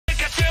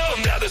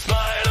chill, now the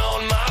smile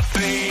on my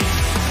face.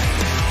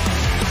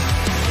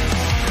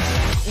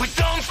 We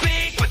don't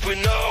speak, but we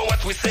know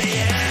what we say.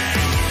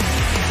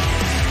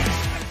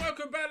 And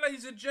welcome back,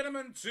 ladies and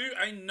gentlemen, to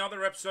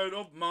another episode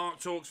of Mark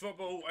Talks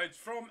Football. It's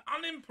from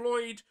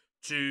Unemployed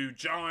to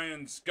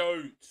Giants,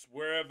 Goats,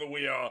 wherever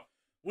we are.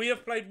 We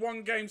have played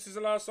one game since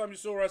the last time you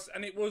saw us,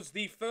 and it was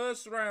the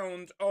first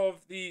round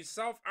of the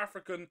South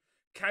African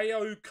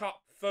KO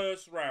Cup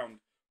first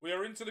round. We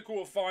are into the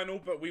quarter-final,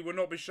 but we will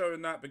not be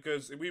showing that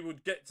because we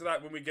would get to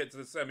that when we get to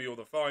the semi or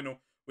the final.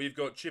 We've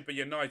got Chipper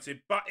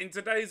United. But in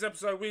today's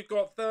episode, we've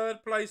got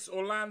third place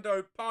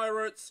Orlando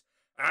Pirates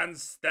and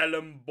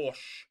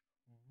Stellenbosch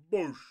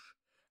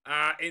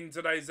in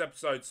today's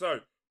episode. So,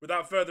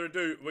 without further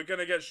ado, we're going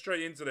to get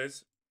straight into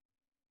this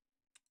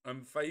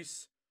and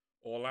face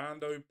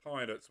Orlando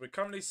Pirates. We're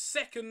currently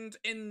second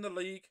in the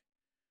league.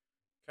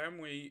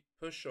 Can we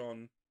push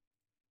on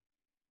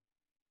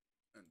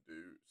and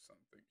do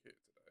something here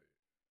today?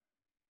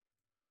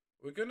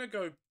 We're going to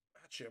go...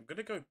 Actually, I'm going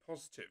to go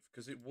positive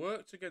because it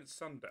worked against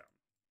Sundown.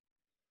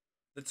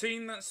 The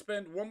team that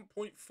spent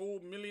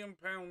 £1.4 million,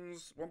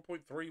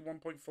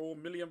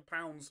 1.4 million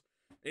pounds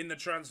in the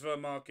transfer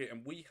market,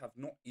 and we have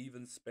not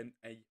even spent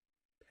a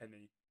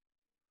penny.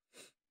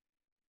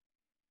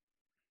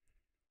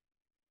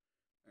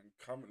 And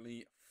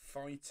currently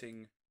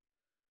fighting.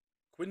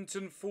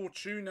 Quinton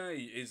Fortune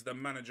is the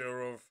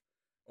manager of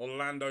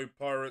Orlando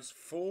Pirates,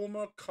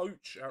 former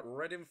coach at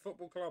Reading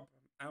Football Club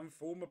and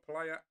former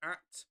player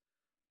at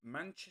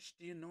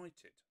Manchester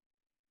United.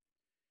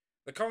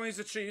 The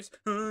Kaiser Chiefs,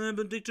 are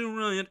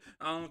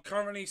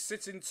currently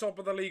sitting top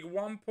of the league,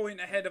 1 point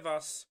ahead of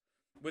us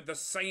with the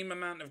same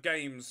amount of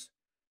games.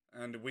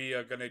 And we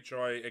are going to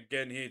try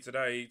again here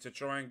today to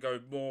try and go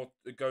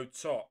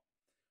top.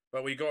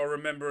 But we got to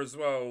remember as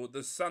well, the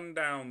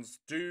Sundowns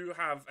do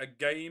have a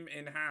game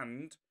in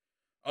hand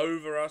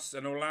over us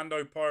and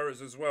Orlando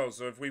Pirates as well.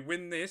 So if we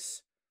win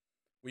this,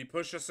 we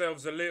push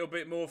ourselves a little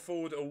bit more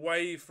forward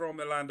away from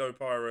Orlando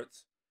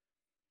Pirates.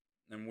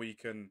 And we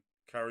can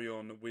carry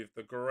on with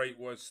the great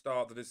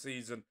start of the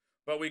season.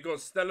 But we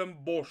got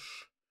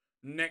Stellenbosch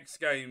next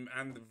game.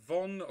 And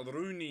Von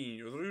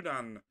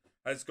Rudan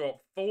has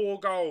got 4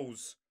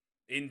 goals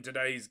in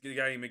today's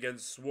game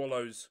against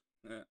Swallows.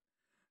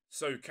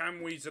 So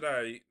can we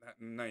today,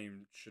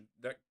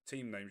 that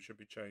team name should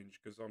be changed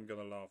because I'm going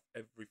to laugh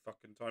every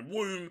fucking time.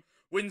 Woom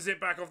wins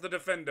it back off the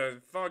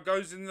defender. Far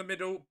goes in the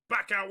middle,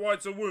 back out wide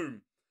to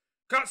Woom.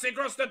 Cuts it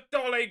across the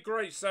dolly.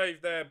 Great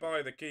save there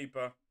by the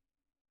keeper.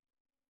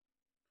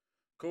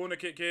 Corner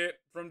kick here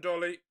from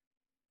Dolly.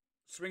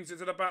 Swings it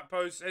to the back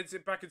post, heads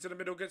it back into the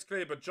middle, gets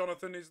clear, but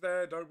Jonathan is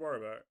there. Don't worry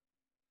about it.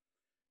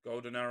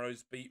 Golden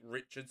Arrows beat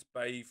Richards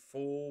Bay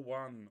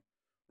 4-1.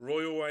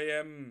 Royal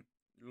AM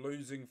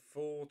losing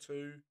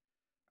 4-2.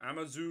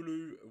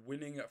 Amazulu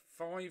winning at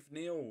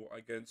 5-0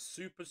 against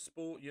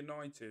Supersport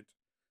United.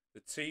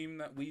 The team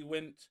that we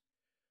went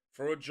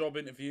for a job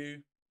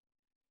interview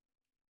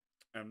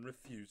and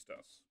refused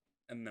us.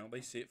 And now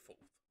they sit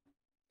 4th.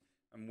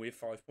 And we're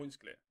 5 points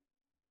clear.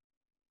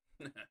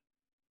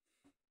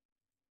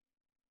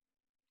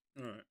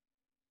 Alright.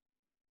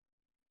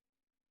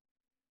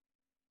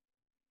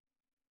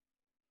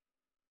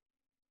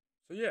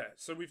 So yeah,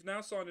 so we've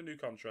now signed a new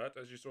contract,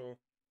 as you saw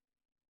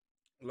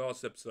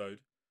last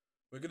episode.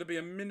 We're going to be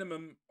a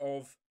minimum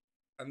of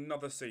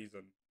another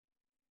season.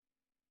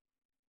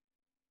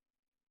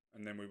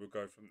 And then we will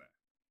go from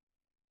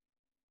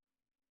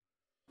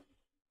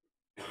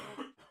there.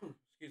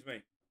 Excuse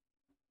me.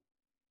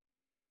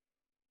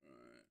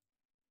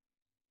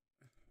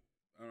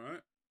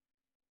 Alright.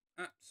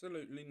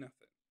 Absolutely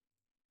nothing.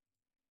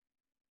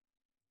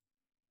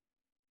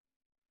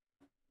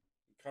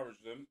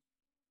 Encourage them.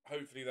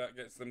 Hopefully that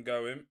gets them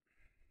going.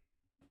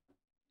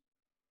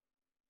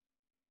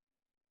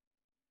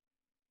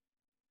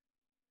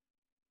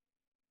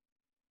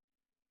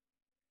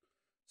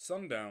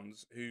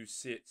 Sundowns, who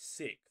sit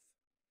 6th,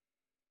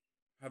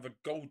 have a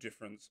goal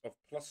difference of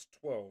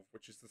 +12,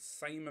 which is the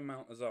same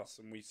amount as us,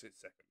 and we sit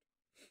 2nd.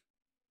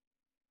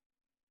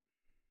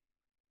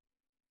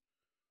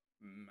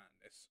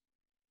 Madness.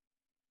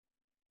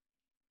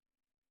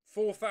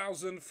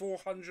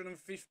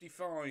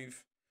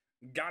 4,455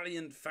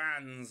 Gallant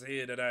fans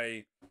here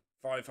today.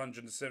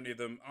 570 of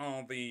them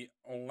are the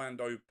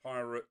Orlando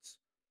Pirates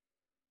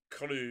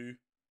crew.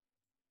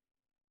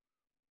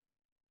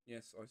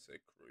 Yes, I say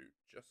crew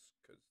just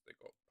because they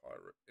got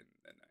pirate in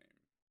their name.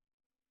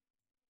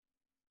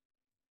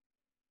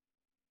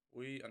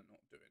 We are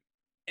not doing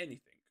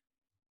anything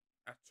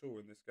at all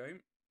in this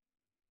game.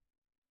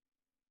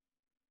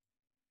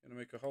 Going to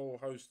make a whole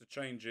host of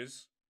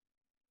changes.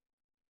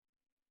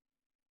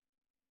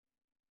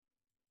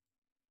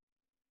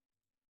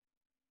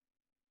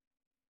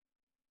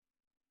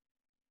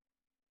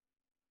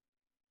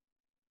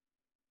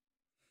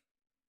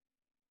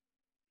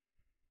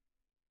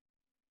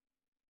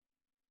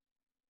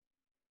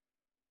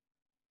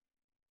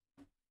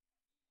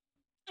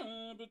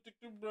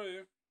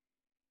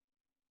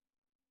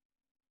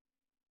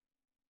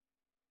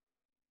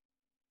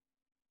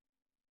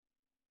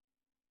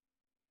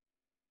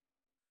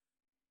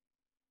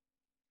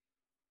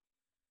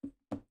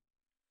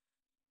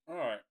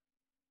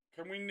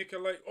 Can we nick a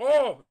late?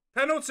 Oh,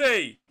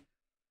 penalty!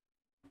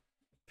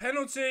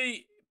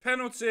 Penalty,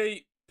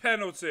 penalty,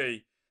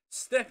 penalty.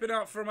 Stepping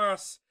up from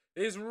us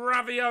is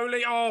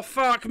Ravioli. Oh,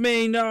 fuck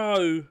me,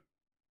 no.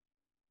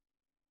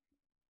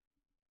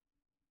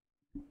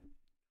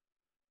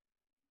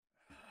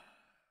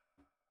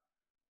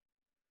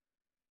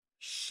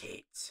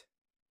 Shit.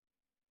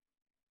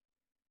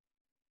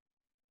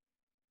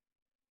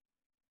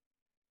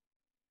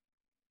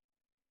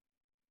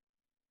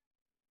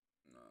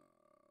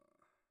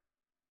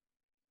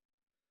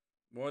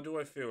 Why do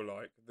I feel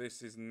like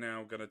this is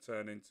now going to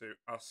turn into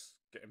us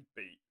getting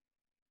beat?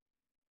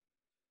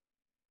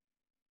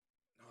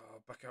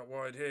 Oh, back out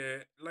wide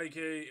here.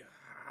 Lakey.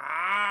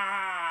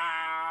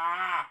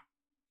 Ah!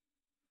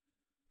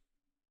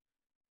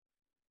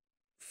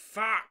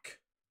 Fuck.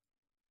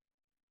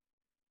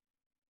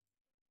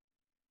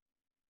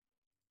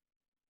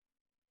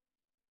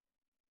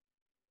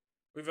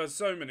 We've had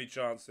so many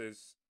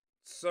chances.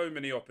 So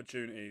many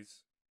opportunities.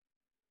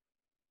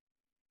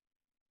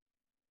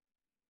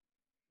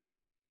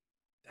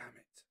 Damn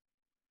it.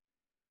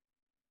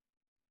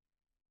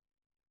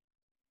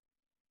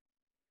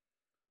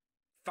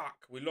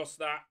 Fuck, we lost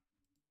that.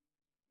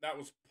 That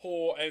was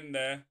poor end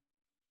there.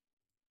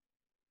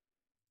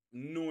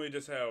 Annoyed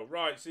as hell.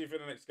 Right, see you for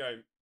the next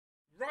game.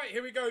 Right,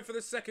 here we go for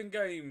the second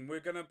game.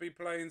 We're going to be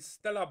playing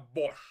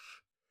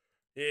Stellenbosch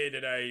here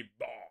today.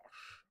 Bosch.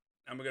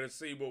 And we're going to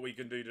see what we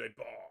can do today.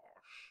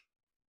 Bosch.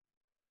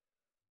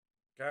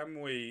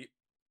 Can we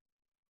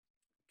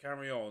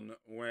carry on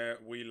where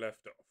we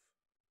left off?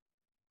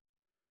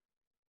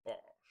 Bosch.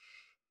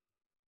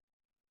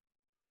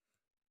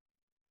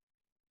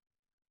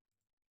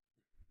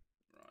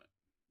 Right.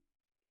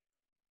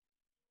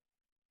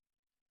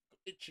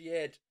 Itchy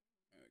head.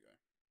 There we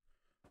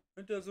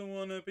go. It doesn't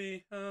want to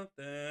be out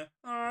there.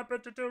 I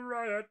better to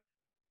riot.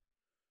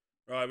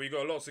 Right, we've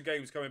got lots of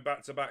games coming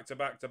back to back to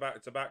back to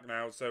back to back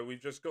now, so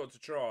we've just got to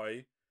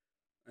try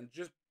and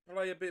just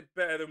play a bit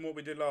better than what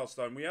we did last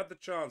time. We had the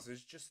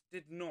chances, just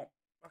did not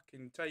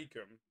fucking take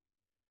them.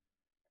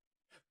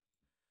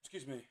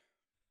 Excuse me.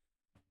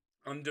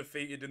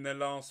 Undefeated in their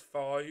last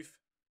 5.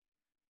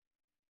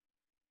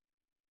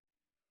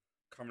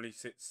 Currently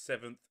sits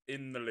 7th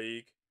in the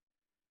league.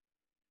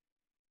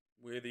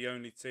 We're the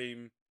only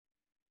team.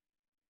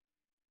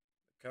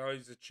 The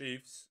Kaiser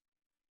Chiefs,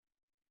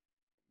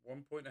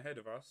 1 point ahead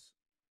of us.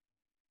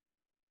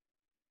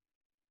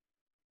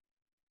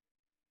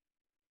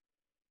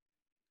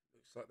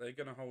 Looks like they're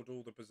going to hold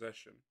all the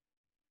possession.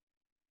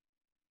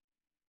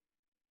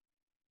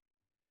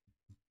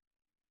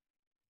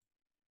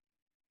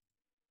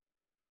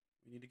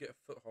 We need to get a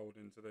foothold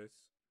into this.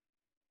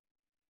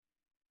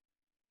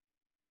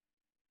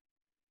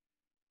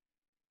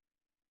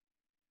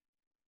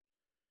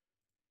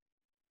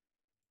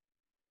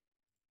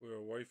 We're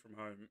away from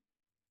home.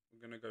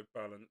 We're going to go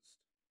balanced.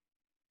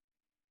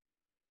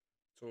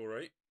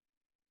 Torre.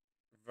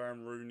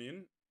 Van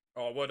Roonian.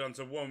 Oh, well done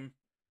to Wom.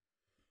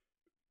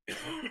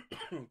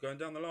 Going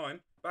down the line.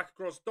 Back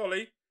across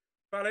Dolly.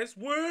 Palace.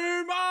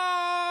 Woom!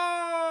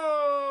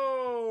 Oh!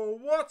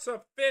 What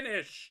a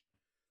finish!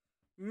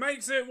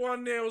 Makes it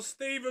 1-0.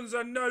 Stevens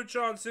had no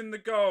chance in the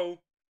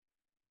goal.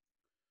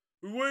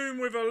 Woom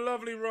with a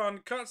lovely run.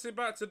 Cuts it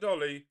back to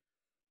Dolly.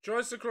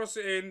 Tries to cross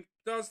it in.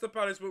 Does the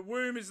Palace. But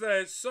Woom is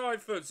there.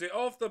 Side foots it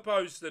off the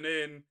post and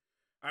in.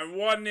 And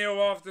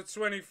 1-0 after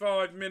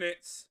 25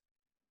 minutes.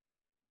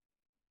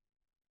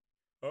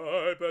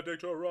 I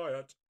predict a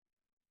riot.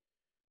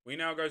 We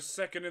now go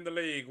second in the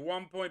league.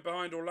 1 point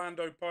behind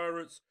Orlando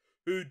Pirates,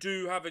 who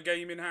do have a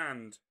game in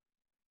hand.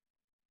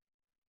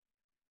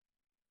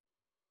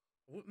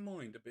 I wouldn't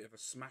mind a bit of a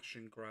smash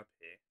and grab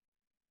here.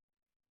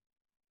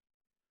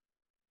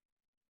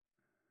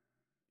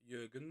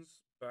 Jurgens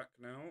back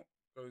now.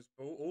 Goes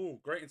ball. Oh,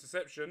 great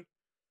interception.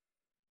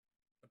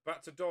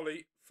 Back to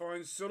Dolly.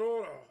 Finds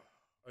Soror. Oh,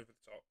 over the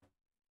top.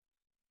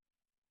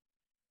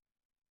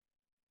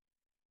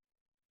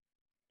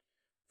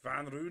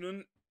 Van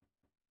Roenen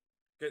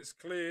gets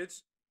cleared.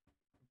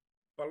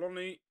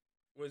 Balloni,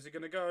 where's he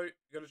going to go?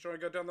 Going to try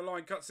and go down the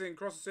line. Cuts in,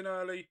 crosses in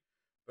early.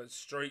 But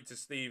straight to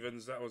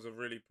Stevens. That was a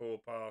really poor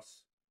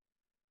pass.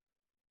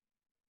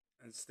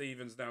 And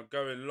Stevens now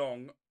going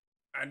long.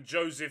 And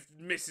Joseph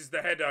misses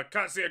the header.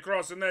 Cuts it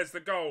across and there's the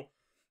goal.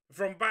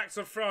 From back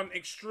to front,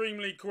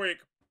 extremely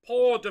quick.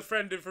 Poor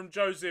defending from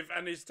Joseph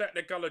and his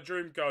Technicolor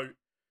Dreamcoat.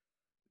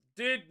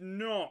 Did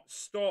not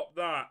stop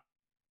that.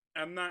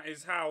 And that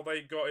is how they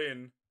got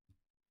in.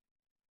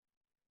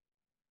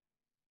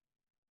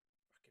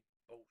 Fucking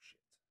bullshit.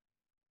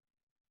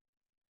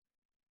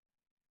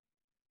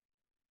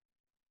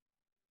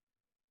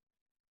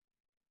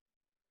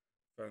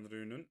 Van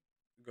Roenen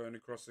going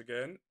across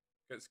again.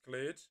 Gets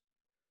cleared.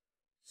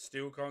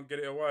 Still can't get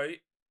it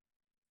away.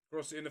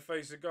 Cross it in the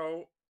face of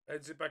goal.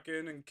 Heads it back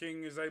in and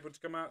King is able to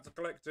come out to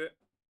collect it.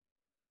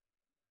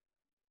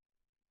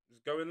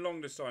 It's going long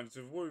this time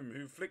to Woom,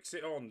 who flicks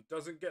it on.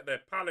 Doesn't get there.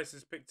 Palace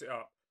has picked it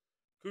up.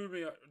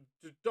 Kumi,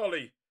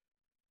 Dolly.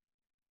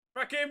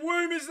 Back in.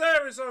 Woom is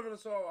there. It's over the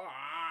top.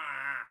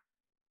 Ah!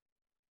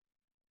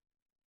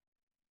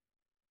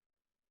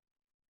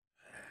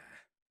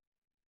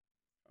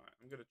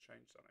 going to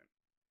change something.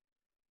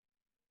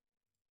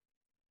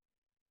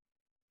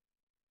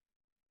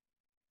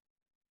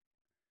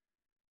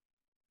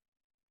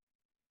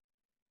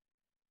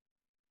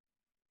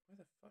 Why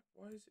the fuck?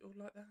 Why is it all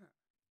like that?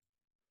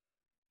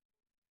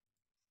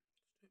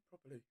 Just do it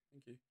properly.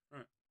 Thank you.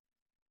 Right.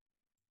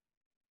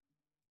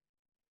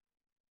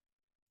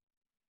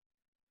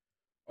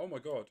 Oh my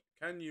god.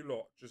 Can you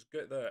lot just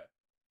get there?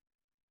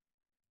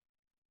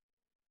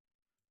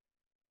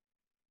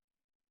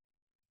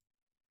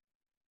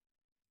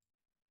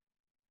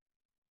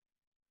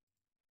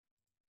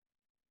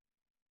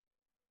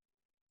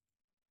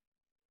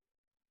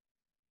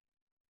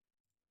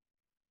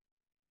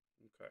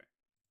 Okay.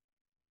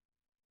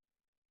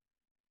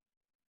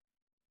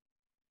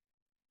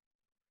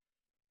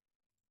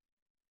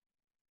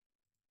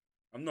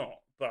 I'm not,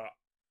 but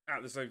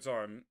at the same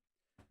time,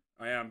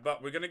 I am.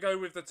 But we're going to go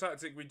with the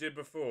tactic we did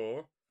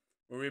before,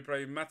 where we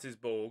played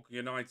Mattisborg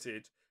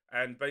United,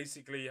 and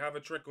basically have a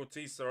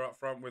trequartista up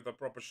front with a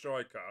proper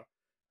striker,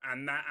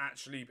 and that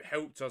actually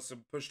helped us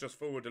and pushed us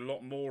forward a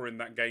lot more in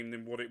that game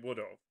than what it would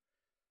have.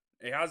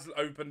 It has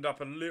opened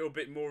up a little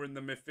bit more in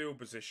the midfield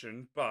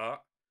position,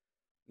 but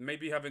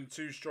maybe having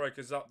two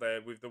strikers up there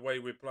with the way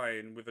we're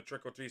playing, with a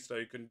trequartista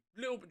who can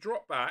little bit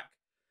drop back,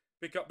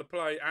 pick up the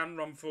play and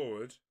run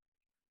forward,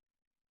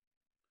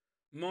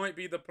 might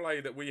be the play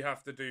that we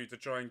have to do to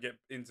try and get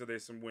into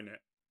this and win it.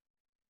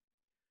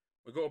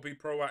 We've got to be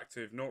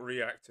proactive, not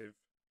reactive.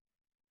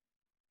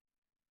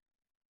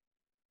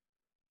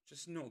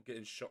 Just not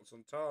getting shots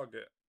on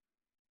target.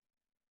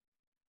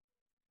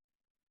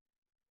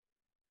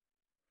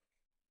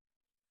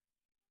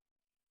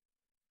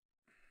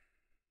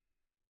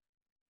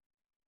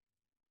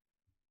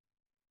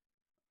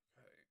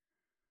 Okay.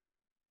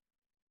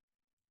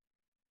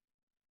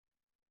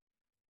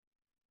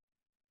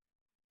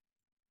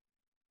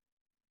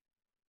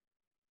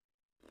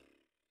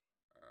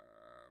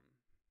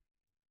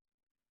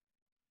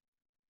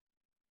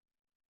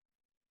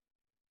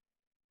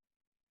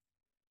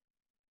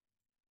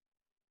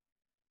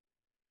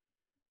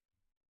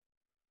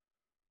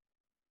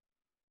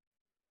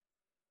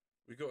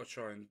 We've got to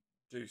try and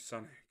do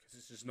something because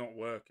it's just not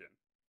working.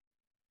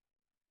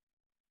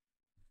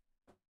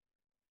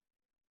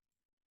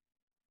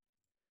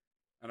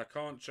 And I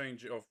can't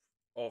change it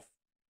off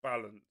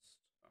balanced.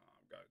 Oh,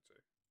 I'm going to.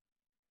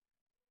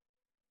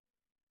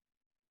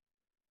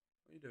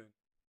 What are you doing?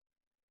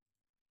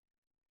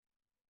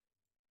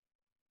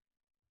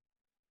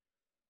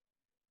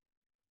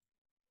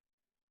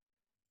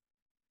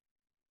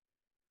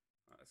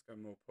 Right, let's go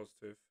more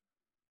positive.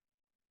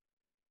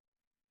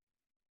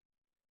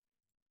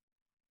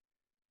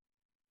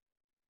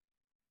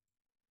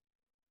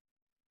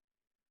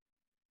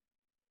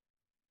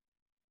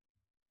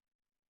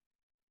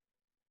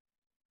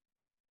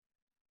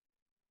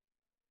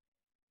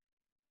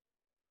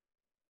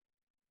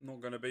 Not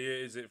going to be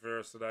it, is it, for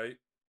us today?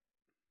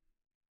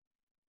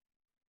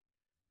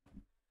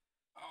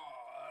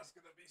 Oh, that's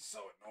going to be so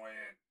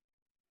annoying.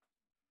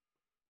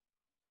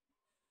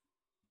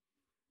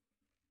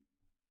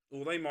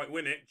 Well, they might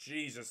win it.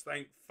 Jesus,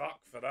 thank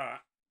fuck for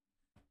that.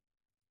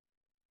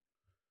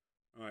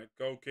 Alright,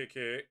 goal kick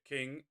here.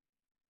 King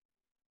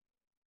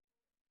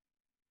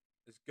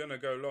is going to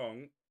go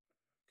long.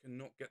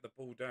 Cannot get the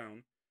ball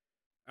down.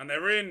 And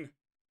they're in.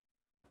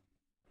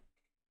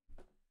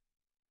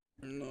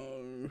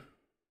 No.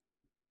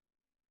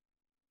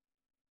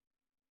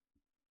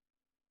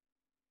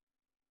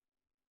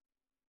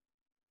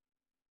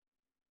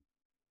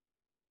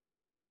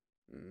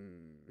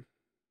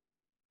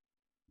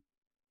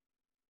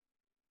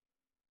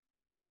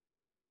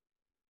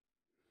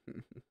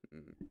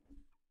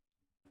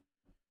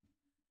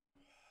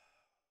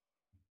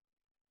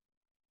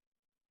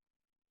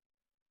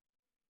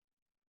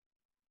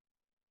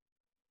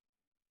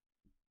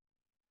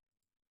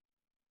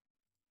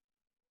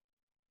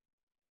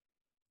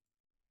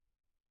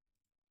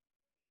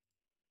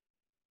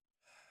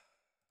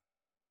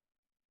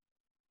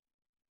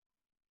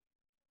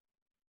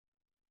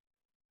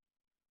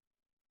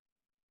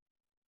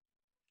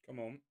 Come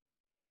on.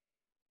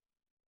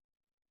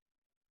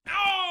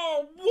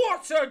 Oh,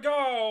 what a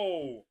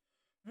goal!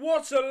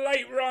 What a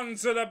late run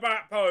to the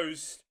back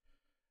post.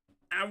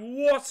 And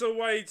what a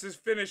way to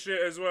finish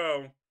it as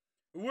well.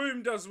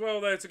 Woom does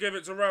well there to give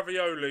it to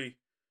Ravioli,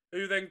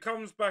 who then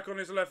comes back on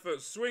his left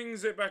foot,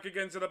 swings it back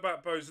again to the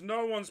back post.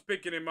 No one's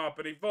picking him up,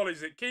 and he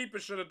volleys it. Keeper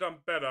should have done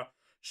better.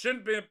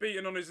 Shouldn't be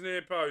beaten on his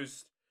near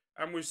post.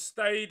 And we've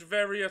stayed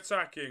very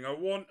attacking. I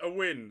want a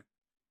win.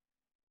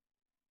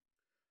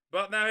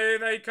 But now here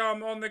they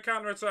come on the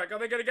counter-attack. Are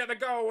they going to get the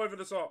goal over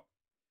the top?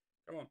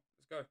 Come on,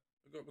 let's go.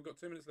 We've got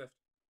 2 minutes left.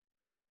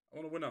 I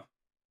want a winner.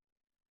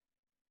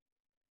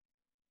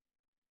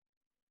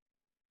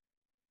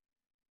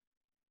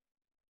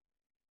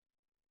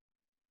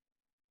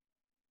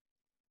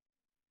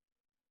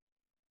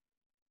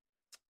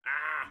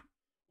 Ah!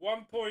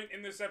 1 point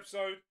in this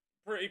episode.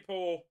 Pretty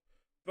poor.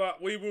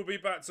 But we will be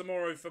back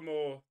tomorrow for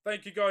more.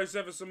 Thank you guys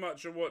ever so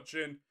much for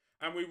watching.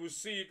 And we will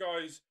see you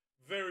guys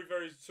very,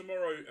 very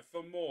tomorrow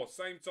for more.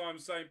 Same time,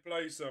 same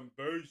place, and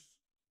peace.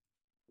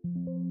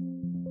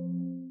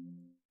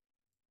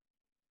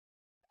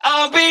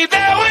 I'll be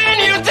there when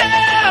you're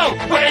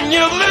down, when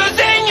you